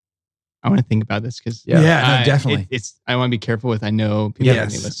 I want to think about this because no, definitely. I want to be careful with. I know people may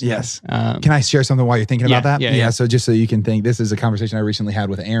listen. Yes. Can I share something while you're thinking about that? Yeah. So just so you can think, this is a conversation I recently had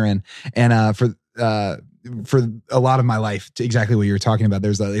with Aaron, and for a lot of my life, to exactly what you were talking about,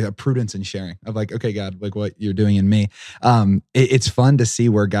 there's a prudence in sharing of like, okay, God, like what you're doing in me. It's fun to see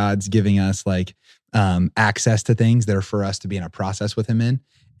where God's giving us like access to things that are for us to be in a process with Him in.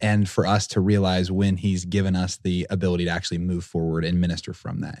 And for us to realize when He's given us the ability to actually move forward and minister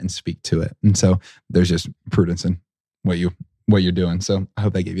from that and speak to it. And so there's just prudence in what you're doing. So I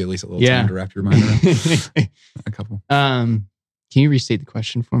hope that gave you at least a little time to wrap your mind around a couple. Can you restate the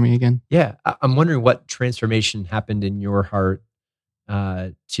question for me again? Yeah. I'm wondering what transformation happened in your heart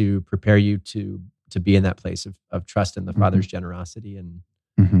to prepare you to be in that place of trust in the Father's generosity. And,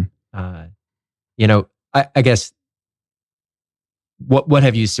 I guess, what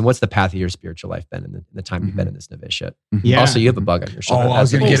have you seen? What's the path of your spiritual life been in the time you've been in this novitiate? Yeah. Also, you have a bug on your shoulder. I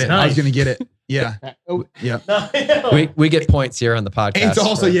was going to get it. Nice. I was going to get it. Yeah. Yeah. We get points here on the podcast. It's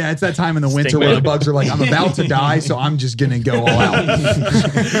also, it's that time in the winter where the bugs are like, I'm about to die, so I'm just going to go all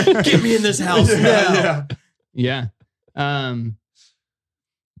out. Get me in this house now. Yeah.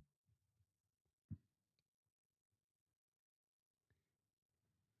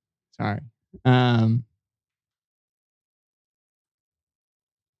 Sorry.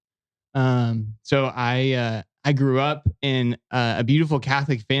 So I grew up in a beautiful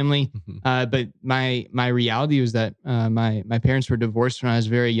Catholic family, but my reality was that my parents were divorced when I was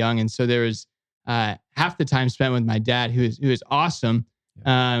very young, and so there was half the time spent with my dad, who is awesome,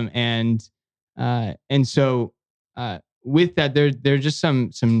 and so with that, there are just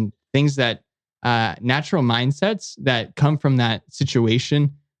some things that natural mindsets that come from that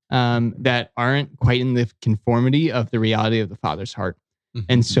situation that aren't quite in the conformity of the reality of the Father's heart.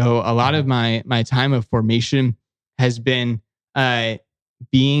 And so a lot of my time of formation has been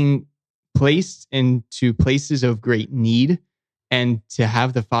being placed into places of great need and to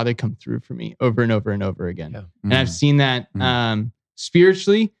have the Father come through for me over and over and over again. Yeah. And I've seen that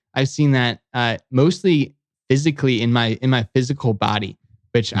spiritually. I've seen that mostly physically in my physical body,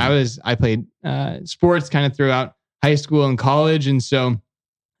 which I played sports kind of throughout high school and college. And so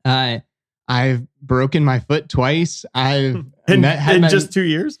I've broken my foot twice. I've in just 2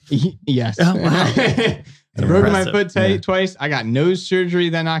 years. Yes. Oh, wow. I broke my foot twice. I got nose surgery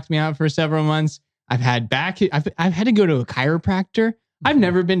that knocked me out for several months. I've had I've had to go to a chiropractor. I've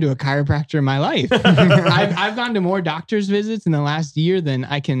never been to a chiropractor in my life. I've gone to more doctor's visits in the last year than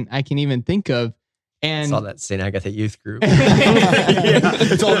I can even think of. And it's all that St. Agatha youth group.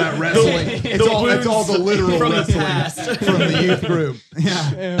 It's all that wrestling. It's all the literal from wrestling the past. from the youth group.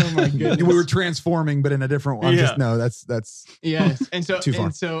 Yeah. Oh my goodness. We were transforming, but in a different one. Yeah. That's yes. And so too far.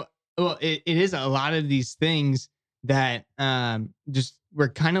 And so well, it is a lot of these things that just were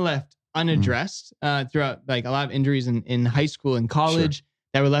kind of left unaddressed throughout, like a lot of injuries in high school and college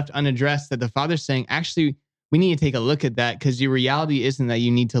that were left unaddressed, that the Father's saying, actually, we need to take a look at that, because your reality isn't that you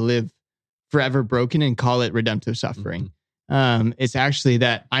need to live forever broken and call it redemptive suffering. It's actually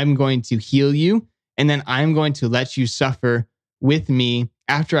that I'm going to heal you, and then I'm going to let you suffer with me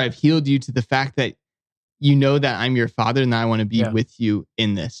after I've healed you, to the fact that you know that I'm your Father and that I want to be with you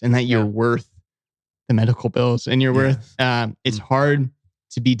in this, and that you're worth the medical bills, and you're worth, it's hard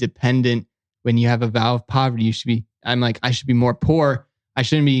to be dependent when you have a vow of poverty. I should be more poor. I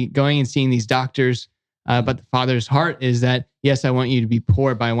shouldn't be going and seeing these doctors. But the Father's heart is that, yes, I want you to be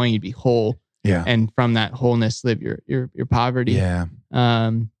poor, but I want you to be whole. Yeah. And from that wholeness, live your poverty. Yeah.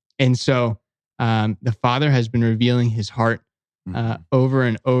 And so the Father has been revealing his heart over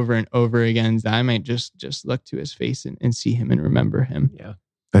and over and over again, that I might just look to his face and see him and remember him. Yeah.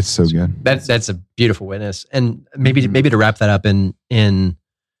 That's so good. That's a beautiful witness. And maybe to wrap that up in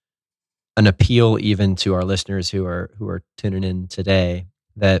an appeal even to our listeners who are tuning in today,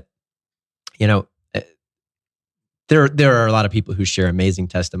 that, you know, there are a lot of people who share amazing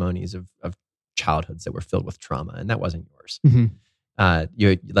testimonies of childhoods that were filled with trauma, and that wasn't yours.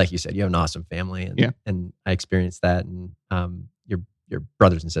 You, like you said, you have an awesome family, and I experienced that, and your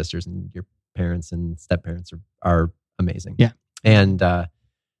brothers and sisters and your parents and step-parents are amazing. Yeah. And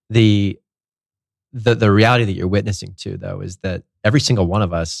the reality that you're witnessing to, though, is that every single one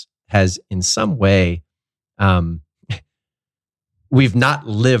of us has, in some way, we've not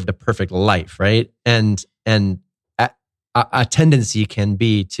lived a perfect life, right? And a tendency can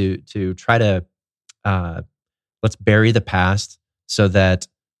be to try to let's bury the past so that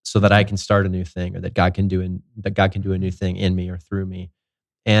I can start a new thing, or that God can do a new thing in me or through me,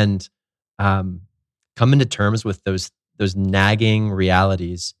 and come into terms with those nagging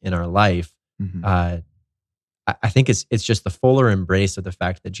realities in our life. I think it's just the fuller embrace of the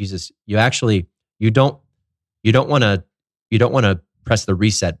fact that Jesus, you don't want to press the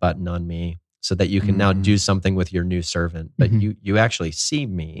reset button on me so that you can now do something with your new servant, but you actually see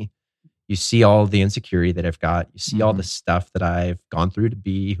me. You see all the insecurity that I've got. You see all the stuff that I've gone through to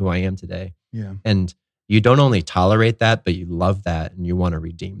be who I am today. Yeah. And you don't only tolerate that, but you love that, and you want to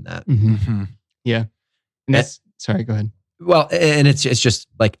redeem that. Yeah. And sorry, go ahead. Well, and it's just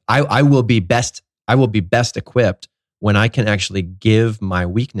like, I will be best equipped when I can actually give my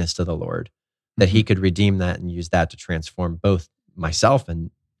weakness to the Lord, that he could redeem that and use that to transform both myself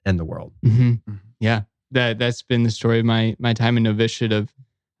and the world. Yeah. That's been the story of my time in novitiate of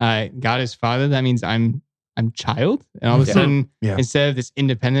God is Father. That means I'm child. And all of a sudden, instead of this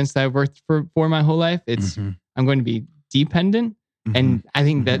independence that I've worked for my whole life, it's I'm going to be dependent. And I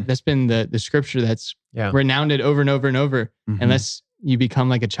think that's been the scripture that's renowned over and over and over. Unless you become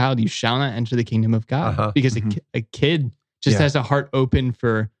like a child, you shall not enter the kingdom of God. Because a kid just has a heart open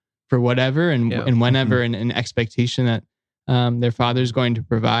for whatever and whenever, and an expectation that their father's going to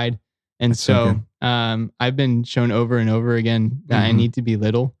provide. And so I've been shown over and over again that I need to be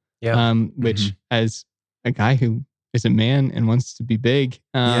little, which as a guy who is a man and wants to be big,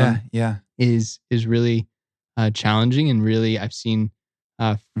 is really challenging, and really I've seen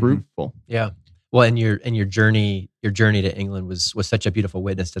fruitful. Yeah. Well, and your journey to England was such a beautiful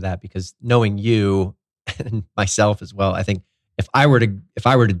witness to that, because knowing you and myself as well, I think if I were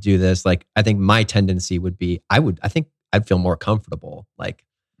to do this, like, I think my tendency would be, I think I'd feel more comfortable like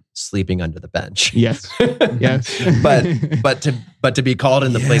sleeping under the bench. Yes. Yes. but to be called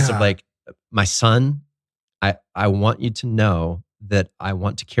in the place of like, my son, I want you to know that I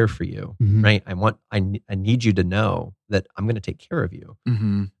want to care for you, right? I need you to know that I'm going to take care of you.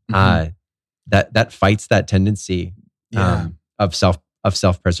 That fights that tendency of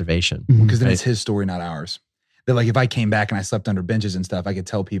self-preservation. Because then it's his story, not ours. That, like, if I came back and I slept under benches and stuff, I could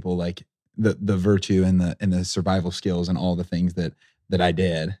tell people like the virtue and the survival skills and all the things that I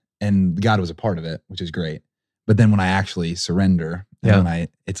did, and God was a part of it, which is great. But then when I actually surrender,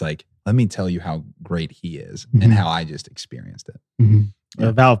 it's like, let me tell you how great he is and how I just experienced it.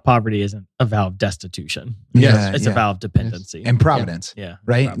 A vow of poverty isn't a vow of destitution. It's a vow of dependency and providence. Yeah.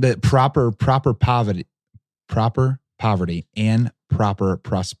 Right. Providence. The proper poverty and proper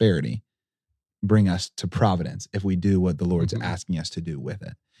prosperity bring us to providence if we do what the Lord's asking us to do with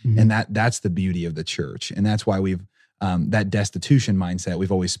it. And that's the beauty of the church. And that's why we've that destitution mindset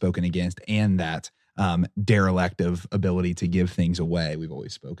we've always spoken against, and that derelict of ability to give things away we've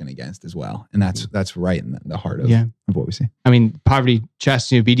always spoken against as well. And that's right in the heart of what we see. I mean, poverty,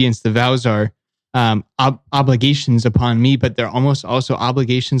 chastity, obedience, the vows are obligations upon me, but they're almost also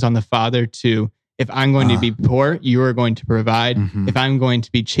obligations on the Father to, if I'm going to be poor, you are going to provide. If I'm going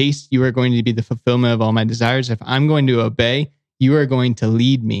to be chaste, you are going to be the fulfillment of all my desires. If I'm going to obey, you are going to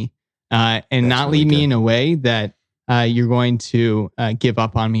lead me and that's not lead me in a way that you're going to give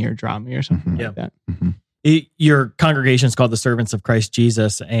up on me or drop me or something like that. Your congregation is called the Servants of Christ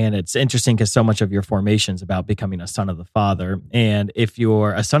Jesus, and it's interesting because so much of your formation is about becoming a son of the Father. And if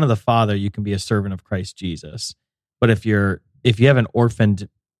you're a son of the Father, you can be a servant of Christ Jesus. But if you have an orphaned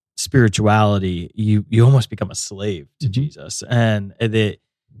spirituality, you almost become a slave to Jesus. And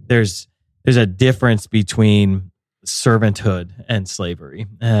there's a difference between servanthood and slavery.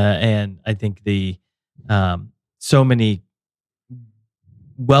 And I think so many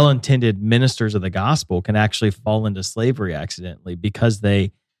well-intended ministers of the gospel can actually fall into slavery accidentally because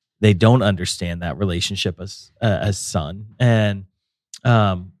they don't understand that relationship as son. And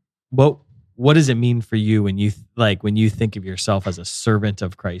what does it mean for you when you think of yourself as a servant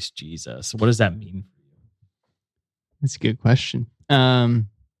of Christ Jesus? What does that mean for you? That's a good question.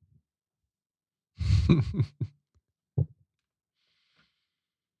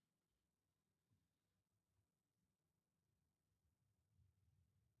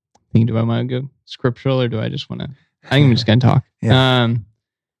 Do I want to go scriptural, or do I just want to? I think I'm just going to talk.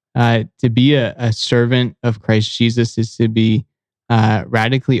 To be a servant of Christ Jesus is to be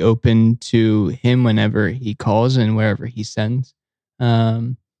radically open to Him whenever He calls and wherever He sends,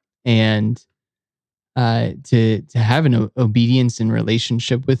 and to have an obedience in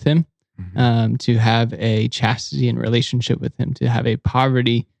relationship with Him, to have a chastity in relationship with Him, to have a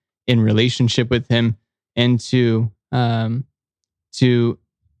poverty in relationship with Him, and to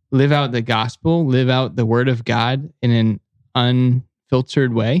live out the gospel, live out the word of God in an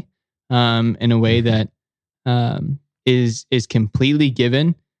unfiltered way, in a way that is completely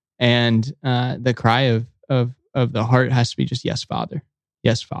given, and the cry of the heart has to be just yes, Father,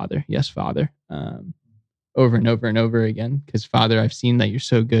 yes, Father, yes, Father, over and over and over again. Because Father, I've seen that you're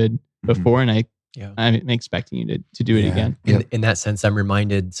so good before, and I'm expecting you to do it again. In that sense, I'm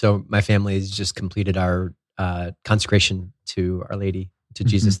reminded. So my family has just completed our consecration to Our Lady, to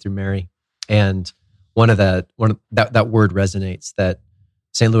Jesus through Mary, and that word resonates. That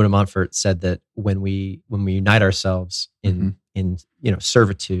Saint Louis de Montfort said that when we unite ourselves in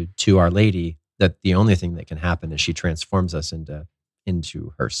servitude to Our Lady, that the only thing that can happen is she transforms us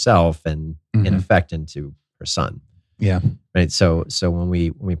into herself, and in effect into her Son. Yeah. Right. So when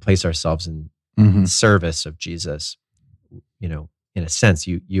we place ourselves in service of Jesus, in a sense,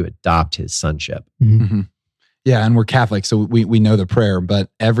 you adopt His sonship. Yeah, and we're Catholic, so we know the prayer,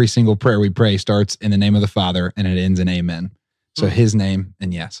 but every single prayer we pray starts in the name of the Father and it ends in amen. So His name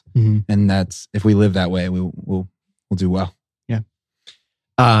and yes. And that's, if we live that way, we'll do well. Yeah.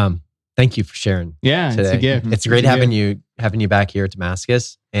 Thank you for sharing. Yeah, today. It's a gift. It's great having you back here at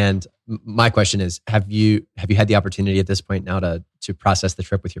Damascus. And my question is, have you had the opportunity at this point now to process the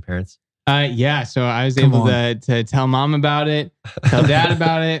trip with your parents? Yeah, so I was able to tell Mom about it, tell Dad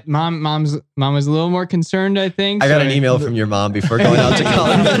about it. Mom was a little more concerned, I think. I got an email from your mom before going out to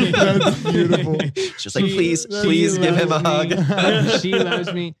college. That's beautiful. She's like, please give him a hug. She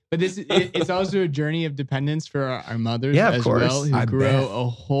loves me, but it's also a journey of dependence for our mothers as well, who grow a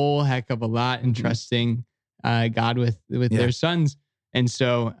whole heck of a lot in trusting God with their sons. And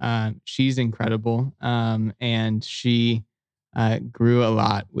so she's incredible, and she grew a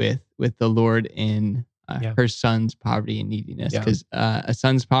lot with the Lord in her son's poverty and neediness, because a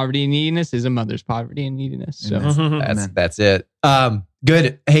son's poverty and neediness is a mother's poverty and neediness. So that's it.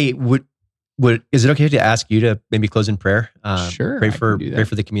 Good. Hey, is it okay to ask you to maybe close in prayer? Sure. Pray for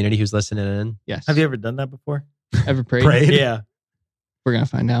the community who's listening in. Yes. Have you ever done that before? Ever prayed? Yeah. We're going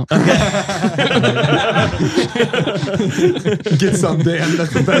to find out. Okay. Get some, Dan.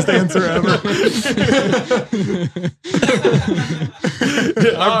 That's the best answer ever.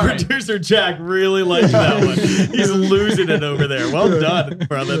 Our producer, Jack, really liked that one. He's losing it over there. Well done,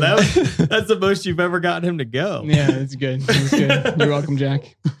 brother. That's the most you've ever gotten him to go. Yeah, it's good. It's good. You're welcome,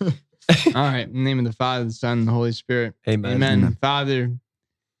 Jack. All right. In the name of the Father, the Son, and the Holy Spirit. Amen. Amen. Father,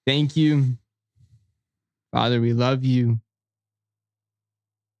 thank you. Father, we love you.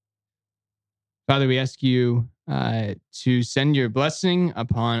 Father, we ask you to send your blessing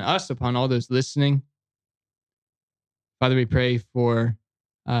upon us, upon all those listening. Father, we pray for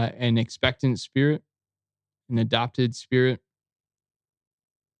an expectant spirit, an adopted spirit.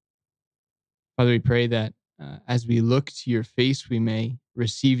 Father, we pray that as we look to your face, we may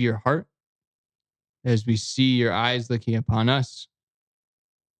receive your heart. As we see your eyes looking upon us,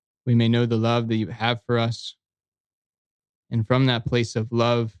 we may know the love that you have for us. And from that place of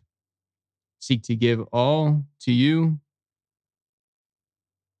love, seek to give all to you,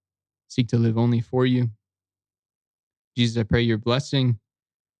 seek to live only for you. Jesus, I pray your blessing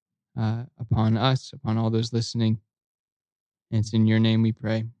upon us, upon all those listening. And it's in your name we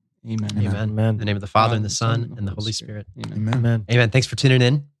pray. Amen. Amen. Amen. In the name of the Father, and the Son, and the Holy Spirit. Amen. Amen. Amen. Thanks for tuning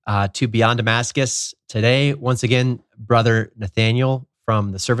in to Beyond Damascus. Today, once again, Brother Nathaniel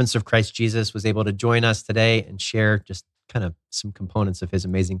from the Servants of Christ Jesus was able to join us today and share just kind of some components of his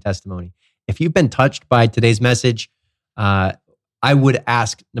amazing testimony. If you've been touched by today's message, I would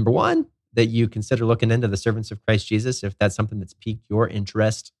ask, number one, that you consider looking into the Servants of Christ Jesus if that's something that's piqued your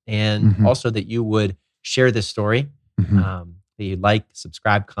interest, and also that you would share this story, that you like,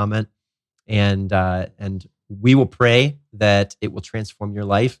 subscribe, comment, and we will pray that it will transform your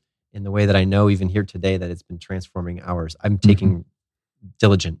life in the way that I know even here today that it's been transforming ours. I'm taking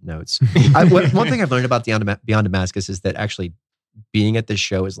diligent notes. One thing I've learned about Beyond Damascus is that actually being at this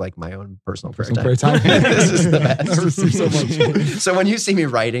show is like my own personal prayer time. This is the best. I receive so much. So when you see me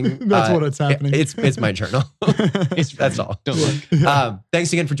writing, that's what it's happening. It's my journal. That's all. Don't look.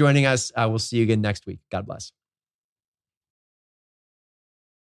 Thanks again for joining us. We'll see you again next week. God bless.